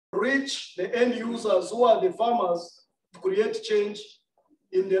reach the end users who are the farmers to create change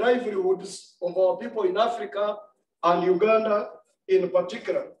in the livelihoods of our people in Africa and Uganda in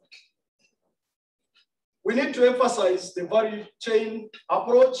particular. We need to emphasize the value chain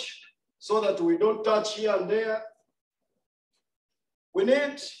approach so that we don't touch here and there. We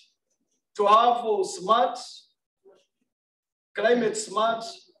need to have smart, climate smart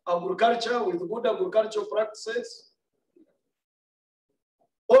agriculture with good agricultural practices.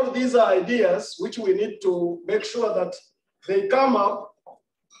 All these are ideas which we need to make sure that they come up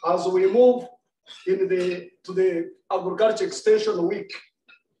as we move to the Agriculture Extension Week.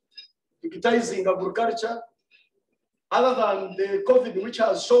 Digitizing agriculture, other than the COVID, which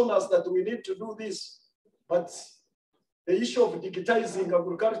has shown us that we need to do this, but the issue of digitizing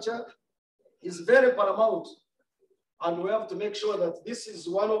agriculture is very paramount. And we have to make sure that this is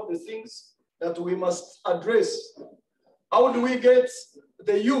one of the things that we must address. How do we get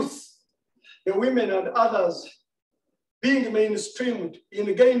the youth, the women and others being mainstreamed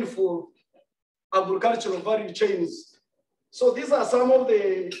in gainful agricultural value chains? So these are some of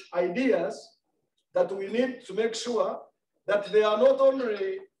the ideas that we need to make sure that they are not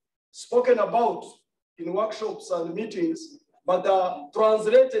only spoken about in workshops and meetings, but are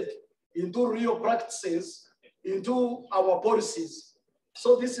translated into real practices, into our policies.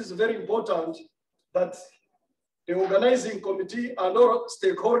 So this is very important that the organizing committee and all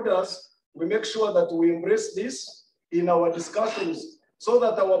stakeholders, we make sure that we embrace this in our discussions so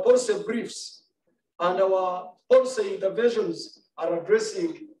that our policy briefs and our policy interventions are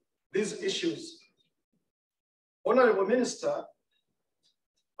addressing these issues. Honorable Minister,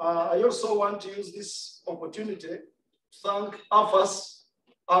 I also want to use this opportunity to thank AFAS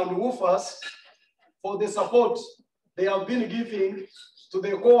and WOOFAS for the support they have been giving to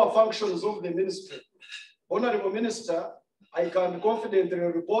the core functions of the ministry. Honorable Minister, I can confidently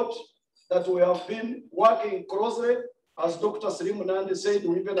report that we have been working closely, as Dr. Slim Nandi said,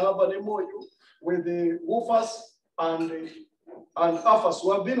 we even have an MOU with the WOOFAS and AFAS.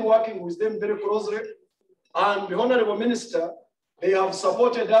 We have been working with them very closely. And the Honorable Minister, they have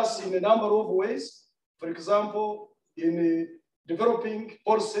supported us in a number of ways. For example, in developing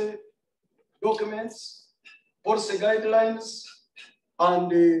policy documents, policy guidelines,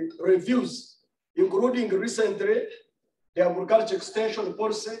 and reviews, including recently the agriculture extension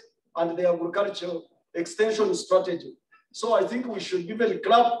policy and the agriculture extension strategy. So I think we should give a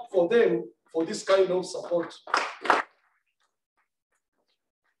clap for them for this kind of support.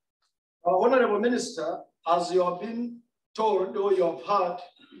 Honorable Minister, as you have been told or you have heard,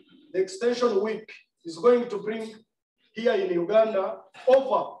 the Extension Week is going to bring here in Uganda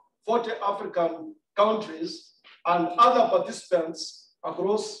over 40 African countries and other participants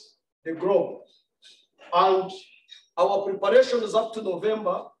across the globe. And our preparations up to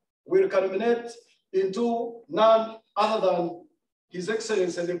November will culminate into none other than His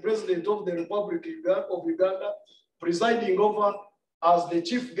Excellency, the President of the Republic of Uganda, presiding over as the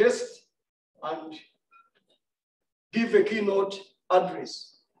chief guest and give a keynote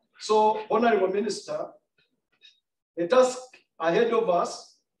address. So, Honorable Minister, the task ahead of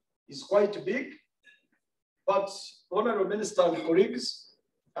us is quite big, but Honorable Minister and colleagues,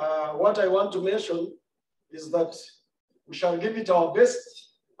 what I want to mention is that we shall give it our best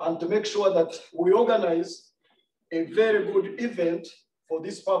and to make sure that we organize a very good event for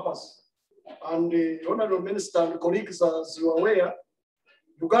this purpose. And the Honorable Minister and colleagues, as you are aware,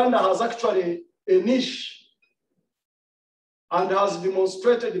 Uganda has actually a niche and has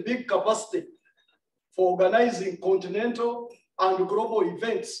demonstrated big capacity for organizing continental and global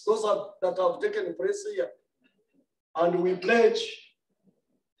events, those that have taken place here. And we pledge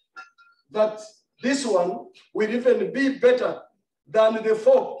that this one will even be better than the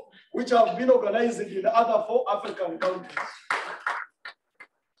 4 which have been organized in the other 4 African countries.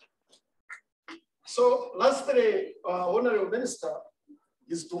 So lastly, Honorable Minister,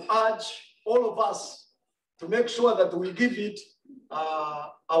 is to urge all of us to make sure that we give it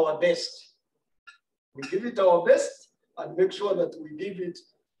our best. We give it our best and make sure that we give it,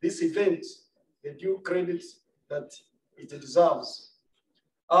 this event, the due credit that it deserves.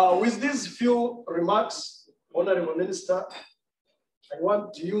 With these few remarks, Honorable Minister, I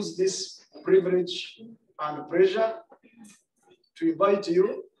want to use this privilege and pleasure to invite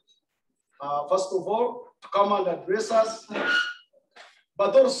you, first of all, to come and address us,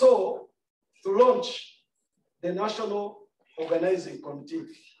 but also to launch the National Organizing Committee.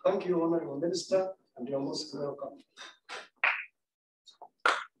 Thank you, Honorable Minister, and you're most welcome.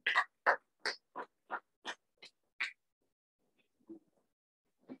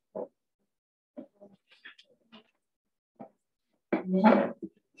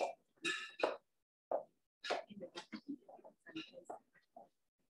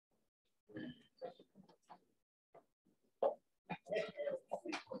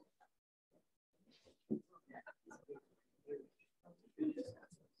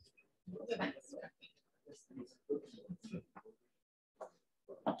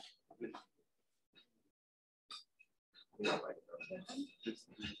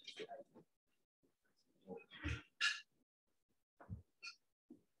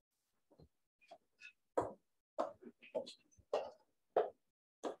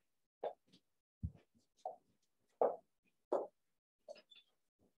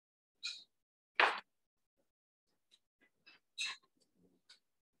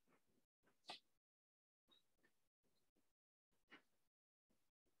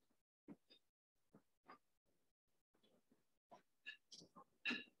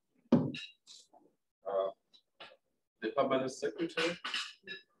 the permanent secretary,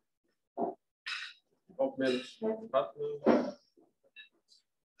 government partner,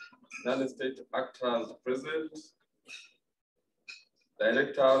 non-state actors present,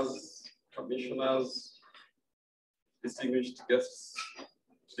 directors, commissioners, distinguished guests,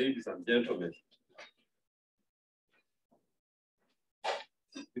 ladies and gentlemen.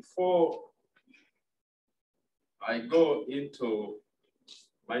 Before I go into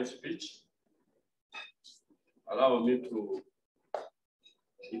my speech, allow me to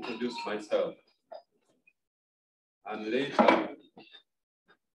introduce myself and later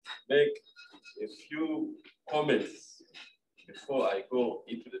make a few comments before I go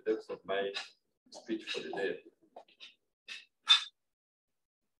into the depths of my speech for the day.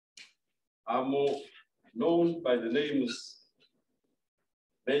 I'm known by the names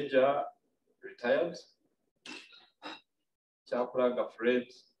Major Retired Chaplaga Fred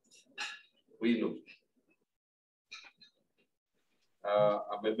Wino.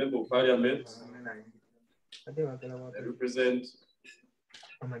 I'm a member of parliament. I represent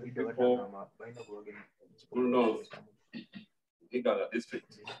people who North Igala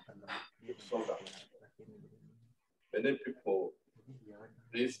district. Many people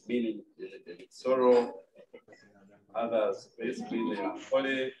place meaning in sorrow, others place meaning in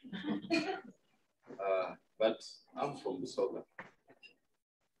holy, but I'm from Busoga.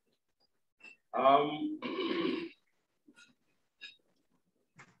 I'm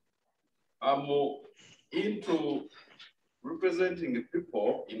into representing the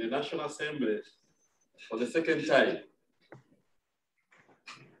people in the National Assembly for the second time.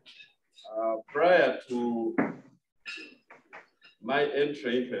 Prior to my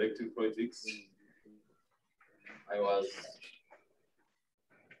entry into elected politics, I was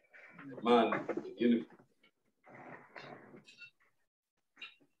a man in uniform.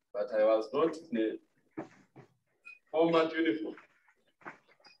 But I was not in a combat uniform.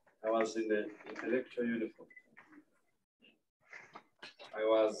 I was in an intellectual uniform. I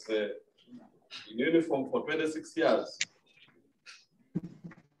was in uniform for 26 years.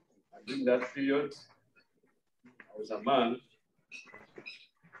 And during that period, I was a man,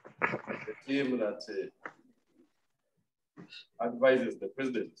 the team that advises the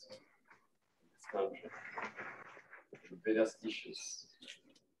president of this country on various issues.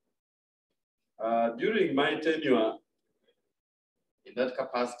 During my tenure in that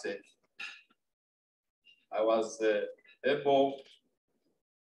capacity, I was able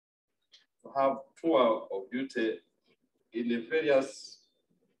to have tour of duty in the various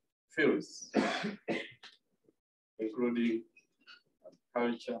fields, including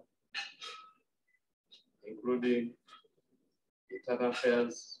agriculture, including internal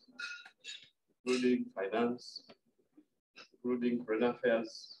affairs, including finance, including foreign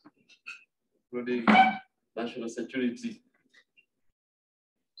affairs, including national security.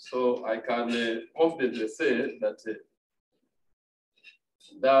 So I can confidently say that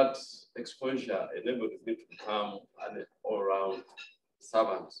that exposure enabled me to become an all-round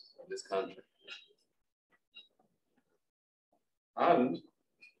servant of this country. And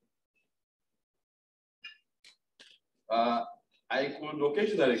I could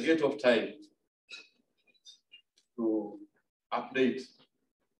occasionally get off time to update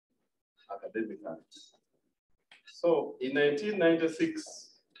academically. So in 1996,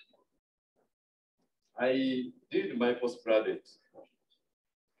 I did my postgraduate.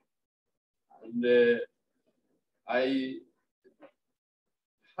 And I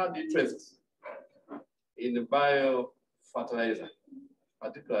had interest in biofertilizer,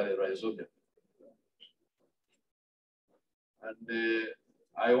 particularly rhizobia. And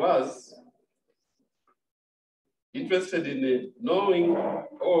I was interested in knowing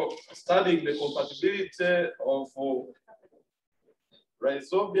or studying the compatibility of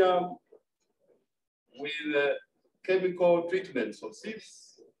rhizobium with chemical treatments of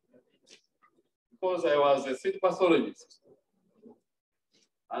seeds, because I was a seed pathologist.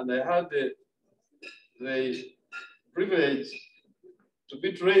 And I had the privilege to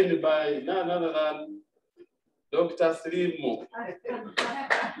be trained by none other than Dr. Slimu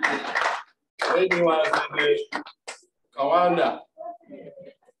when he was in Kawanda.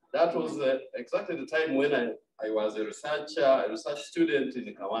 That was exactly the time when I was a research student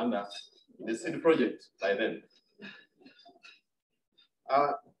in Kawanda in the seed project by then.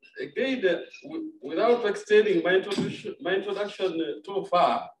 Again, without extending my introduction too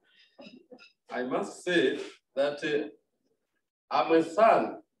far, I must say that I'm a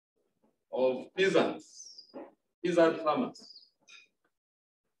son of peasant farmers,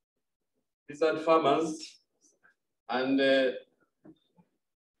 and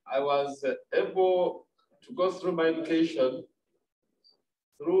I was able to go through my education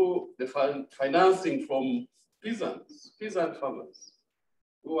through the financing from peasant farmers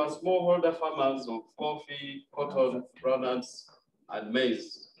who are smallholder farmers of coffee, cotton, groundnuts, and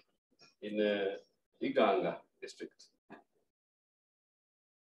maize in Iganga district.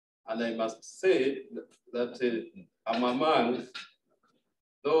 And I must say that I'm among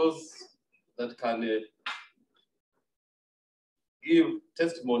those that can give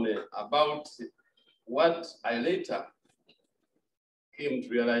testimony about what I later came to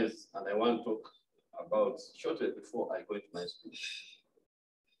realize, and I want to talk about shortly before I go into my speech.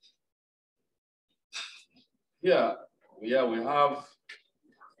 Here we have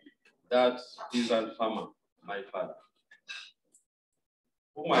that peasant farmer, my father,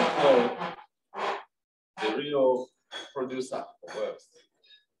 whom I call the real producer of wealth.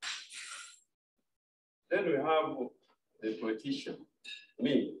 Then we have the politician,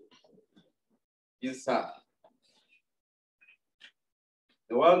 me, his son,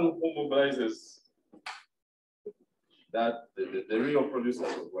 the one who mobilizes that the real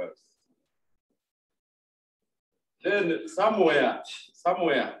producers of wealth. Then somewhere,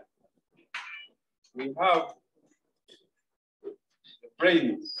 we have the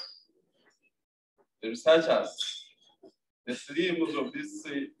brains, the researchers, the slims of this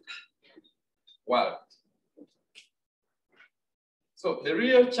world. So the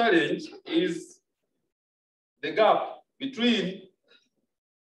real challenge is the gap between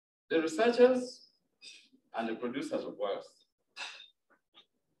the researchers and the producers of wealth.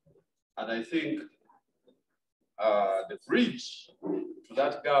 And I think the bridge to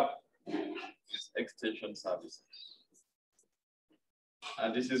that gap is extension services.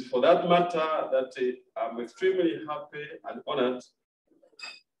 And this is for that matter that I'm extremely happy and honored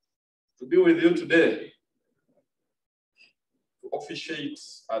to be with you today to officiate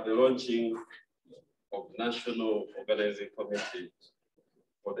at the launching of the National Organizing Committee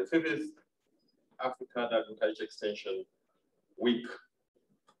for the 5th African Agriculture Extension Week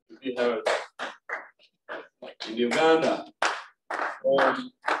to be held in Uganda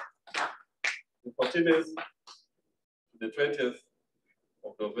from the 14th to the 20th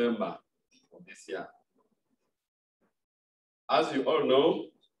of November of this year. As you all know,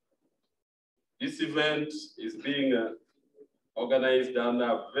 this event is being organized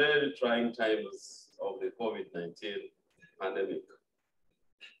under very trying times of the COVID-19 pandemic.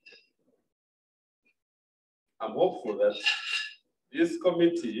 I'm hopeful that this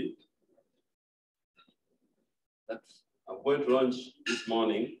committee that I'm going to launch this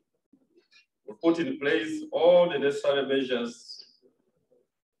morning will put in place all the necessary measures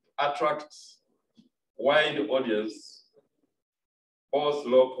to attract wide audience, both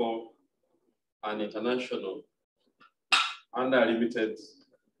local and international, under limited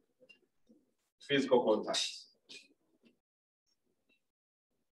physical contact.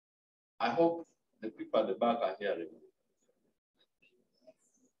 I hope the people at the back are hearing.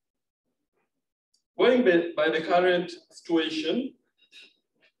 Going by the current situation,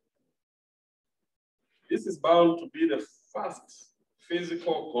 this is bound to be the first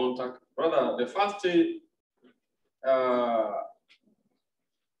physical contact, rather the first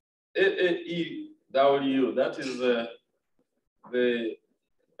AAEW, that is the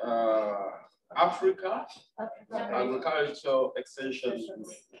Africa Agricultural Extension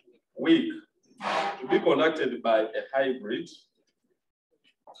Week, to be conducted by a hybrid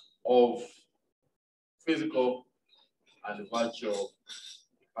of physical and virtual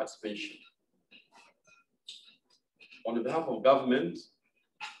participation. On behalf of government,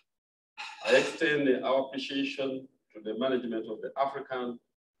 I extend our appreciation to the management of the African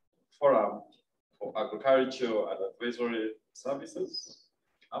Forum for Agriculture and Advisory Services,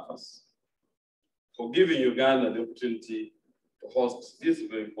 AFAS, for giving Uganda the opportunity to host this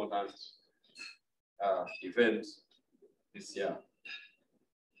very important event this year.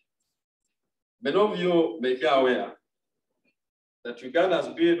 Many of you may be aware that Uganda has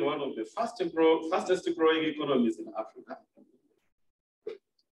been one of the fastest growing economies in Africa.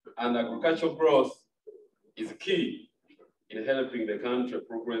 And agricultural growth is key in helping the country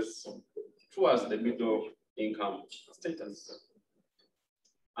progress towards the middle income status.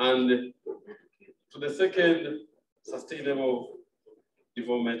 And to the second sustainable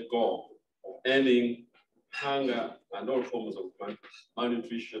development goal of ending hunger and all forms of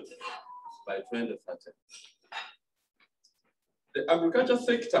malnutrition by 2030. The agriculture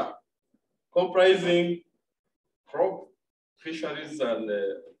sector, comprising crop, fisheries, and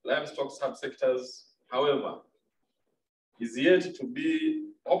livestock subsectors, however, is yet to be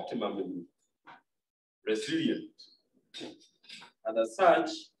optimally resilient. And as such,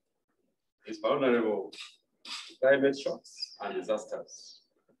 is vulnerable to climate shocks and disasters.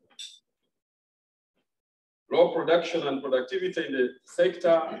 Low production and productivity in the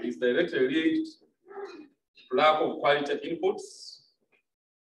sector is directly linked to lack of quality inputs,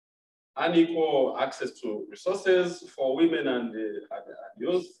 unequal access to resources for women and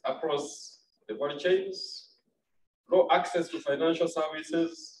youth across the value chains, low access to financial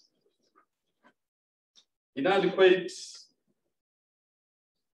services, inadequate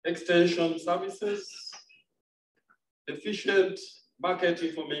extension services, deficient market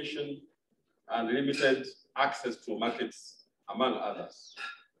information, and limited access to markets, among others.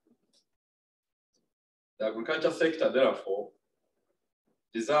 The agriculture sector, therefore,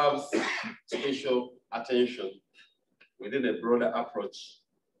 deserves special attention within a broader approach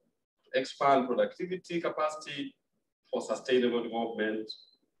to expand productivity capacity for sustainable development,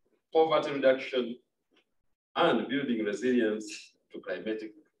 poverty reduction, and building resilience to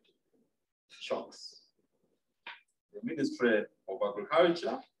climatic shocks. The Ministry of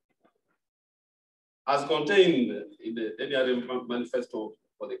Agriculture, as contained in the NRM manifesto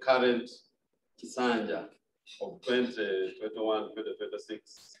for the current Kisanja of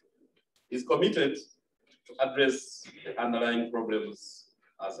 2021-2026, is committed to address the underlying problems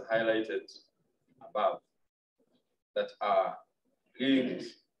as highlighted above that are linked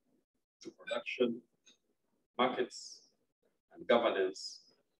to production, markets, and governance,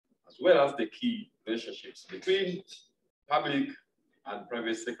 as well as the key relationships between public and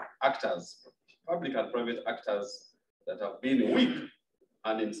private actors that have been weak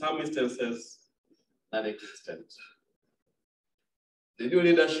and in some instances non-existent. The new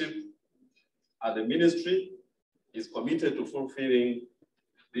leadership at the ministry is committed to fulfilling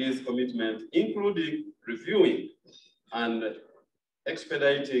these commitments, including reviewing and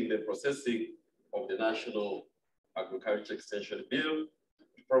expediting the processing of the National Agriculture Extension Bill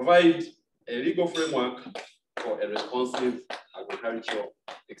to provide a legal framework for a responsive agricultural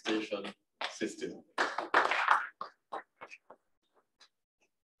extension system.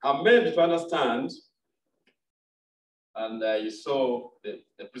 I'm made to understand, and you saw the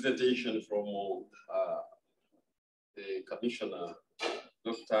presentation from the Commissioner,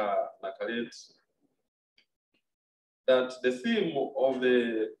 Dr. Nakalet, that the theme of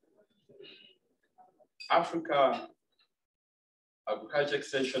the Africa Agriculture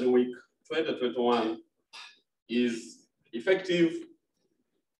Extension Week 2021 is effective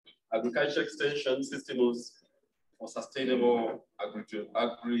agriculture extension systems for sustainable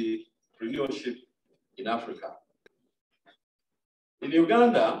agripreneurship in Africa. In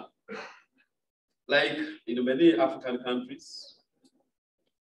Uganda, like in many African countries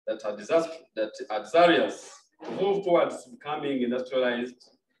that are desirous to move towards becoming industrialized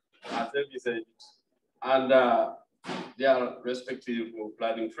as envisaged under their respective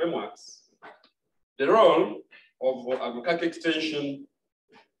planning frameworks, the role of agriculture extension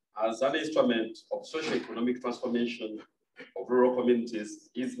as an instrument of socio-economic transformation of rural communities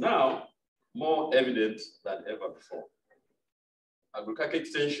is now more evident than ever before. Agriculture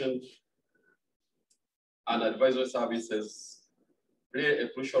extension and advisory services play a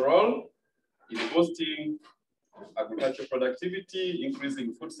crucial role in boosting agricultural productivity,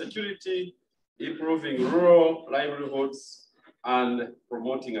 increasing food security, improving rural livelihoods, and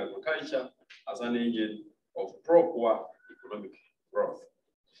promoting agriculture as an engine of pro-poor economic growth.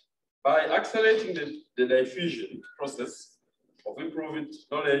 By accelerating the diffusion process of improved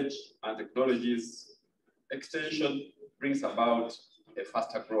knowledge and technologies, extension brings about a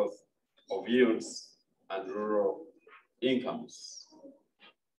faster growth of yields and rural incomes.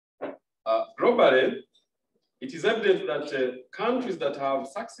 Globally, it is evident that countries that have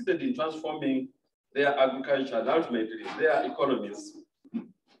succeeded in transforming their agriculture and ultimately their economies,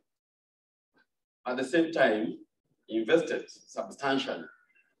 at the same time, invested substantially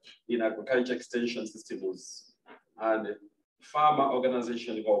in agriculture extension systems and farmer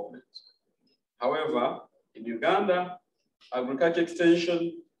organization involvement. However, in Uganda, agriculture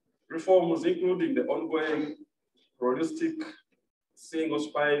extension reforms, including the ongoing holistic single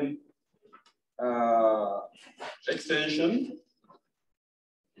spine extension,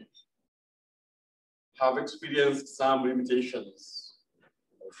 have experienced some limitations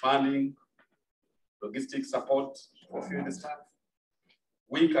of funding, logistic support for field staff,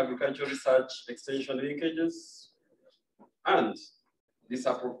 weak agricultural research extension linkages, and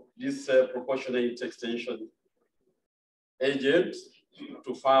disproportionate extension agent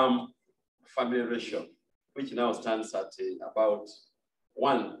to farm family ratio, which now stands at about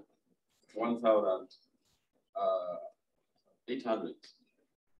 1 to 1,800.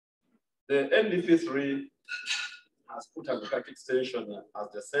 The NDP3 has put agriculture extension as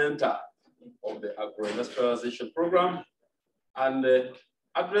the center of the agro-industrialization program, and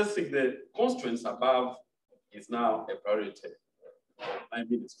addressing the constraints above is now a priority of my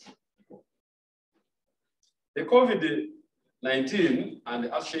ministry. The COVID-19 and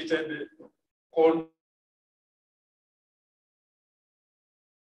associated cold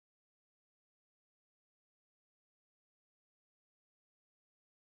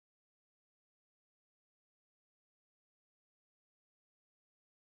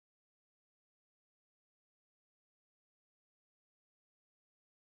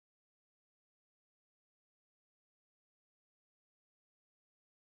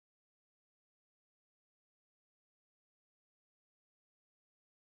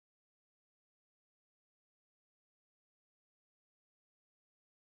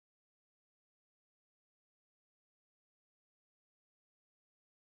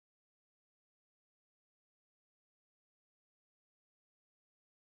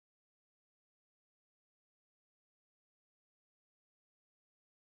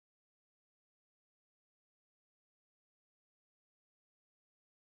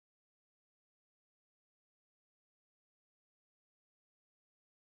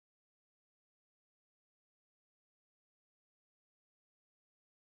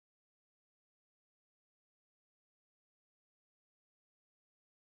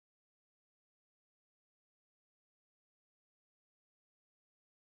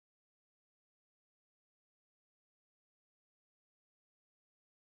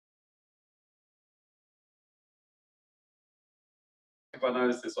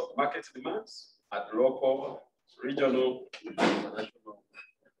analysis of market demands at local, regional, and national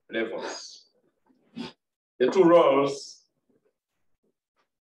levels. The two roles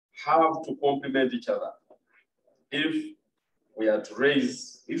have to complement each other. If you are to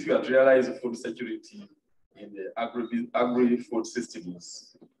realize food security in the agri-food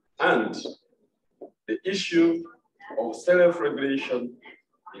systems, and the issue of self-regulation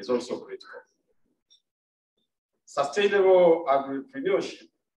is also critical. Sustainable agripreneurship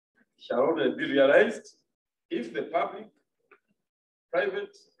shall only be realized if the public,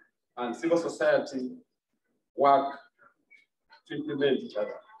 private, and civil society work to implement each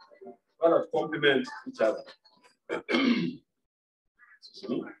other, rather complement each other. The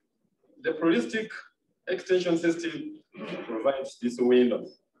holistic extension system provides this window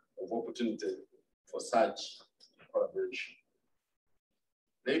of opportunity for such collaboration.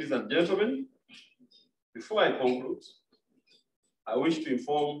 Ladies and gentlemen, before I conclude, I wish to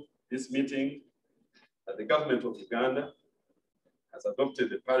inform this meeting that the government of Uganda has adopted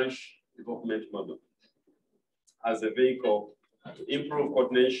the parish development model as a vehicle to improve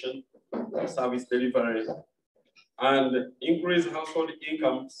coordination, service delivery, and increase household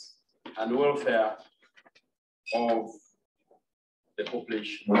incomes and welfare of the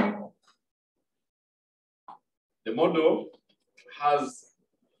population. The model has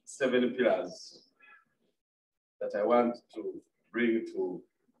 7 pillars that I want to bring to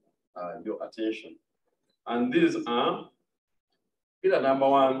your attention. And these are pillar number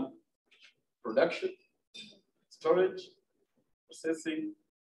 1, production, storage, processing,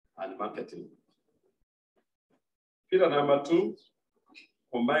 and marketing. Pillar number 2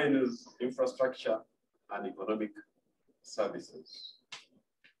 combines infrastructure and economic services.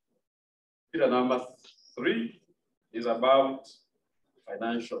 Pillar number 3 is about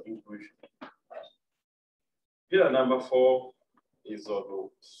financial inclusion. Pillar number 4 is on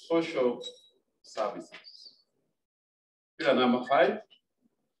social services. Pillar number 5 is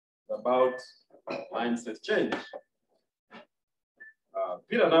about mindset change.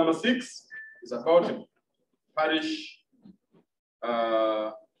 Pillar number 6 is about parish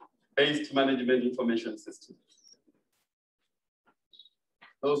based management information system.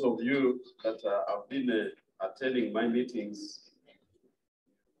 Those of you that have been attending my meetings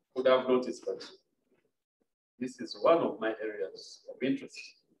would have noticed that this is one of my areas of interest.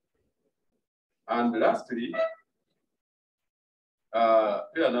 And lastly,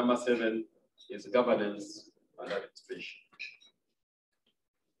 pillar number 7 is governance and administration.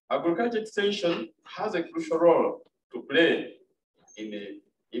 Agriculture extension has a crucial role to play in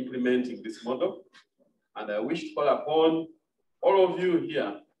implementing this model. And I wish to call upon all of you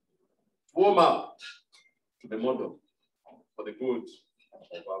here to warm up to the model for the good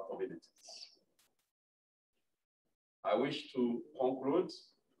of our communities. I wish to conclude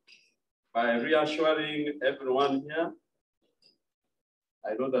by reassuring everyone here.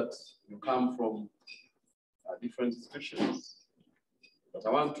 I know that you come from different institutions, but I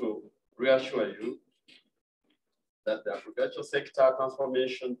want to reassure you that the agricultural sector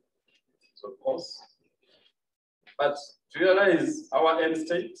transformation is of course, but to realize our end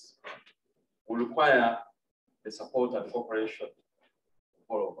state, will require the support and cooperation of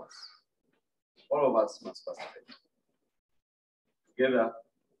all of us. All of us must participate. Together,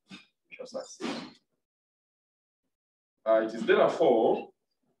 we shall succeed. It is therefore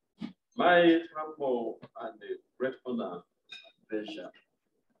my humble and great honor and pleasure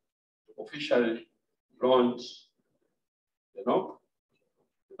to officially launch the NOC,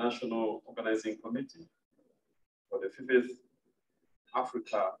 the National Organizing Committee for the 5th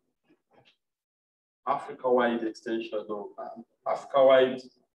Africa-wide extension of Africa-wide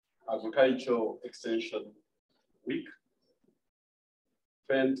Agricultural Extension Week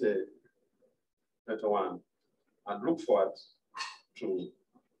 2021, and look forward to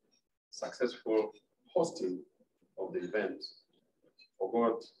successful hosting of the event for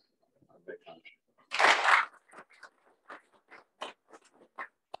God and the country.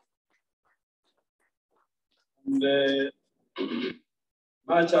 And,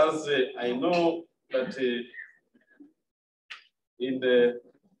 much as I know that in the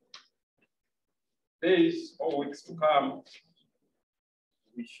days or weeks to come,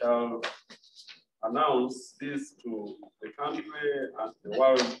 we shall announce this to the country and the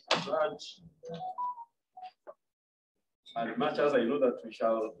world at large. And much as I know that we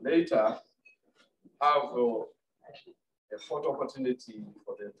shall later have a photo opportunity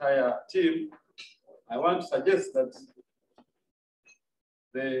for the entire team, I want to suggest that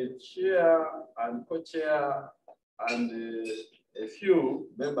the chair and co-chair and a few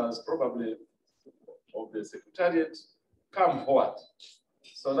members probably of the secretariat come forward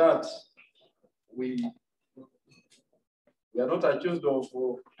so that we are not accused of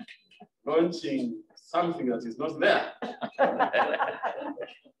launching something that is not there.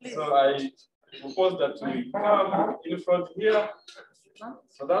 So I propose that we come in front here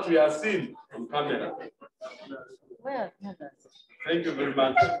so that we are seen on camera. Thank you very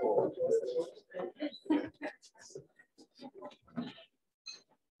much for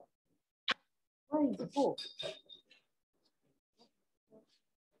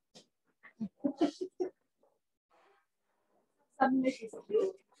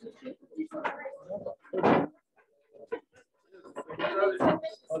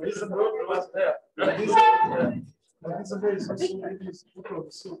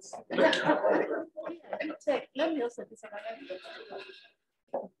Let me also it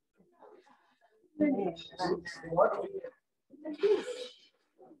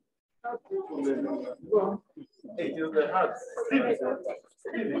is the heart.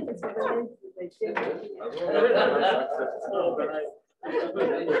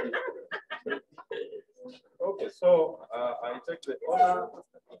 Okay, so I take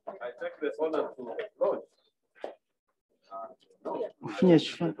the honor to launch. Yes.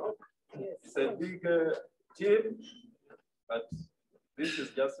 It's a big team, but this is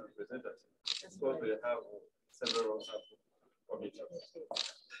just representative. So we have several committees.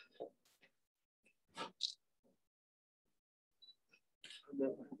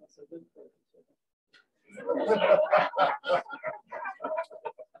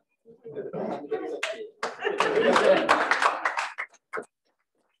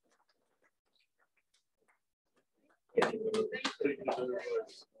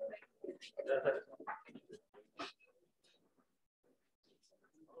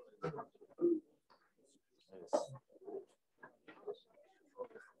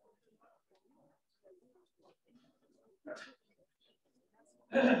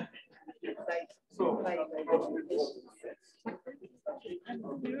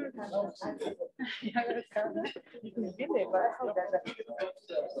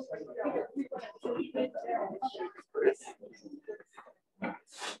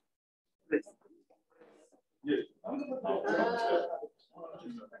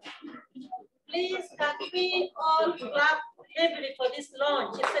 Please, can we all clap heavily for this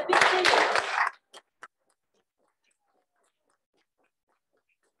launch? It's a big thing.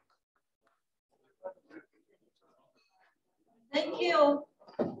 Thank you.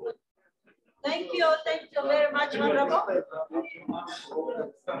 Thank you very much, Honorable.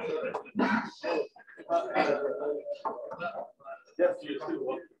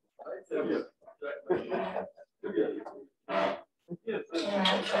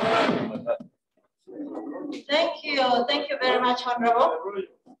 Thank you very much, Honorable.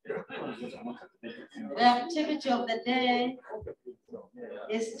 The activity of the day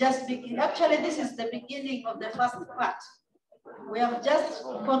is just beginning. Actually, this is the beginning of the first part. We have just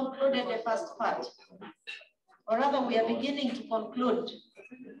concluded the first part, or rather we are beginning to conclude.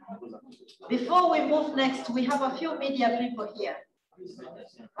 Before we move next, we have a few media people here,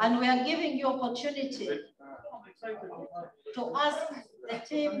 and we are giving you opportunity to ask the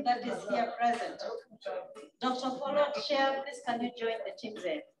team that is here present. Dr. Polo, Chair, please can you join the team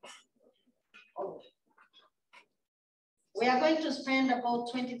there? We are going to spend about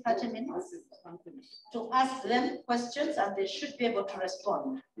 20-30 minutes to ask them questions, and they should be able to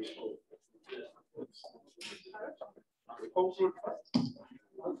respond.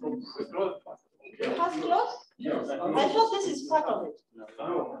 First close? I thought this is part of it.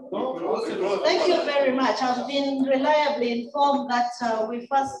 Thank you very much. I've been reliably informed that we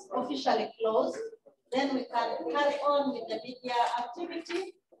first officially close, then we can carry on with the media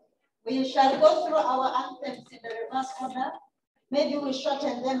activity. We shall go through our anthems in the reverse order. Maybe we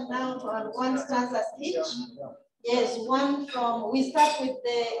shorten them down to one stanza each. Yes, one from, we start with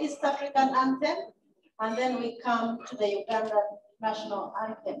the East African anthem, and then we come to the Uganda national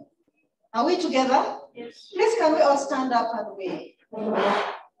anthem. Are we together? Yes. Please can we all stand up and we.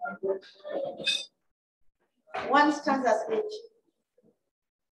 One stanza each.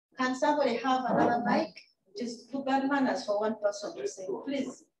 Can somebody have another mic? Just two bad manners for one person to sing,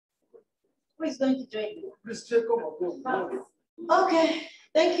 please. Who is going to join you? Please take over. Okay,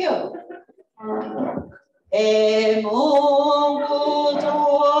 thank you.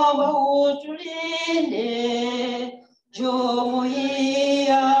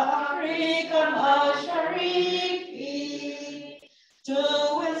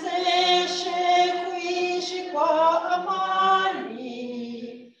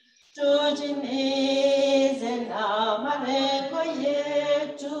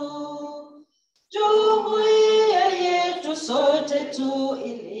 Sote tu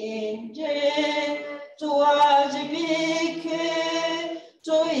ilinde, tuwajibike,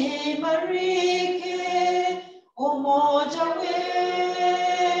 tuimarike, umoja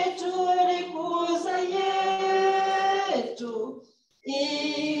wetu likuza yetu,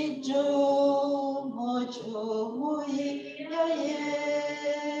 ijumo jumuiya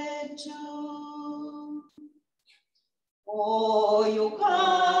yetu. O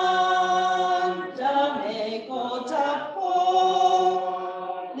Uganda, mekota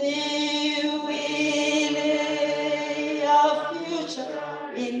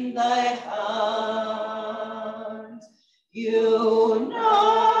in thy hands, united,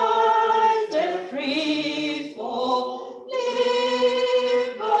 free for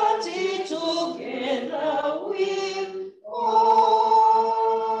liberty, together we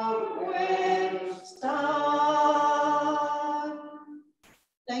always stand.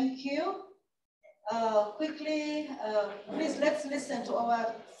 Thank you. Quickly, please let's listen to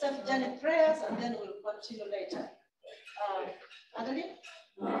our self-journey prayers, and then we'll continue later. Adeline,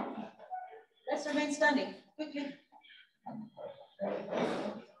 let's remain standing, quickly.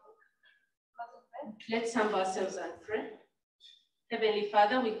 Let's humble ourselves and pray. Heavenly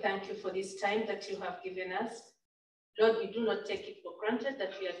Father, we thank you for this time that you have given us. Lord, we do not take it for granted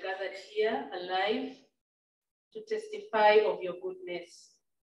that we are gathered here alive to testify of your goodness.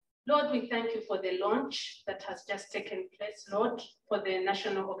 Lord, we thank you for the launch that has just taken place, Lord, for the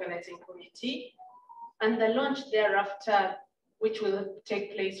National Organizing Committee, and the launch thereafter, which will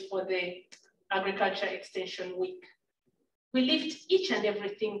take place for the Agriculture Extension Week. We lift each and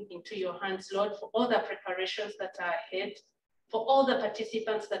everything into your hands, Lord, for all the preparations that are ahead, for all the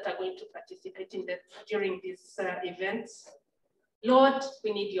participants that are going to participate during these events. Lord,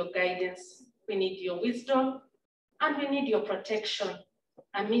 we need your guidance, we need your wisdom, and we need your protection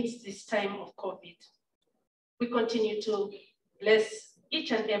amidst this time of COVID. We continue to bless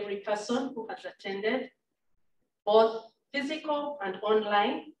each and every person who has attended, both physical and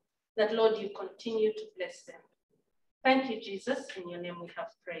online, that Lord, you continue to bless them. Thank you, Jesus. In your name we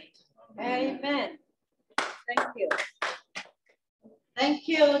have prayed. Amen. Thank you. Thank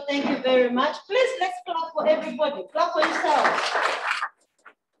you. Thank you very much. Please, let's clap for everybody. Clap for yourself.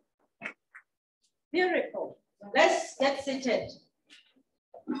 Beautiful. Let's get seated.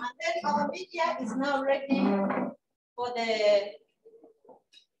 And then our media is now ready for the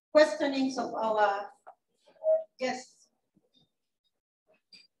questionings of our guests.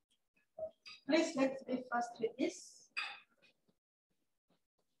 Please, let's be fast with this.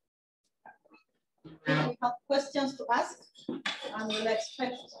 We have questions to ask, and we'll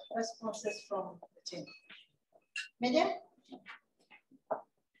expect responses from the team. Media?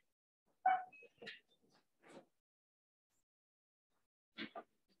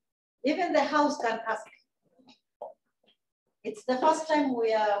 Even the House can ask. It's the first time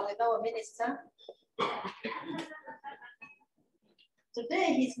we are with our minister.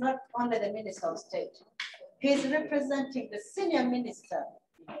 Today, he's not only the Minister of State. He's representing the Senior Minister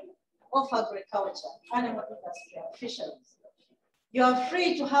of Agriculture, Animal Industry, and Fisheries. You are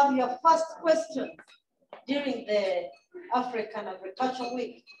free to have your first question during the African Agriculture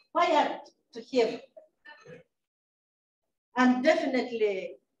Week prior to him. And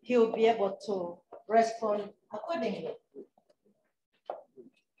definitely he'll be able to respond accordingly.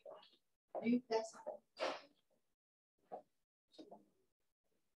 Do you guys?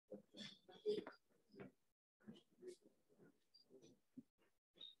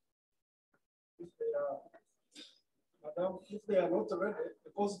 Madam, if they are not ready,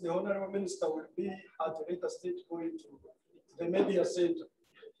 because the Honorable Minister will be at a later stage going to the media center.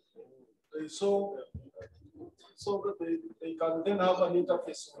 So that they can then have an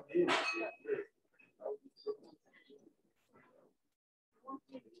interface with him.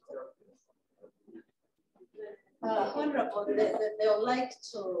 Honorable, they would like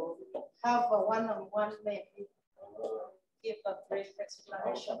to have a one-on-one maybe, give a brief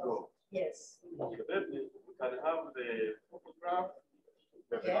explanation. Yes. Definitely, we can have the photograph.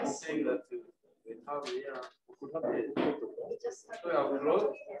 Yes. Saying that we have here, we could have the photograph. We So we have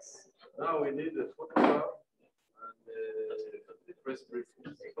wrote. Yes. Now we need the photograph and the press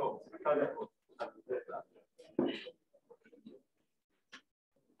briefing. So we can do that.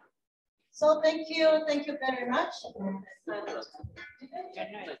 So thank you very much.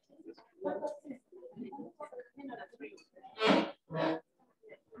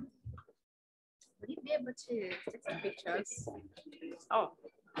 Will you be able to take some pictures? Oh,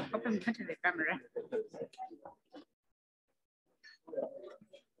 open to the camera.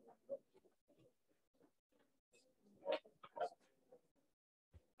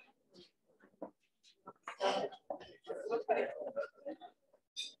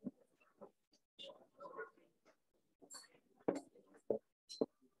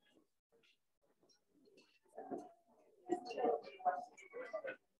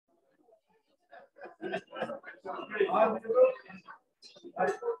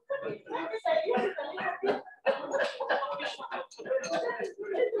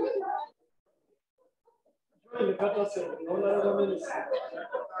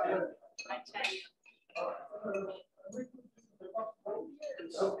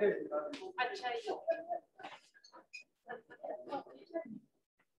 It's okay.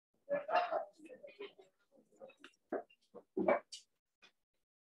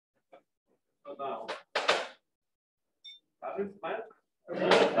 So now, have you smiled?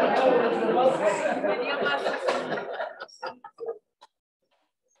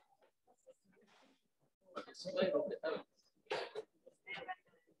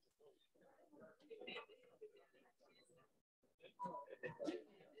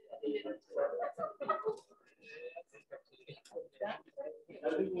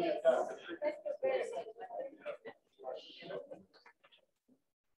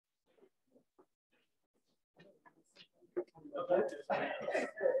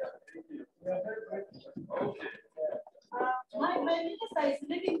 My minister is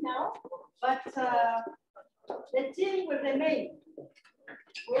leaving now, but the team will remain.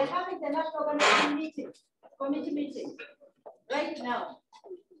 We are having the national committee meeting right now.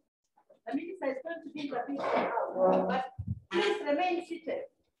 The minister is going to be in the meeting now, but please remain seated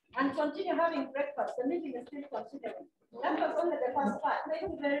and continue having breakfast. The meeting is still continuing. That was only the first part. Thank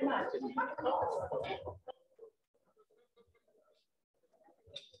you very much.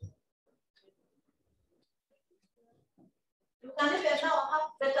 You can even now have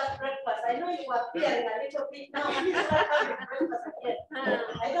better breakfast. I know you are fearing a little bit now. You start having breakfast again.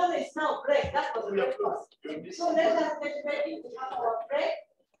 I know it's now break. That was breakfast. So let us get ready to have our break.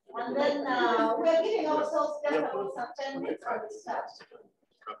 And then we are giving ourselves just about some 10 minutes from the start.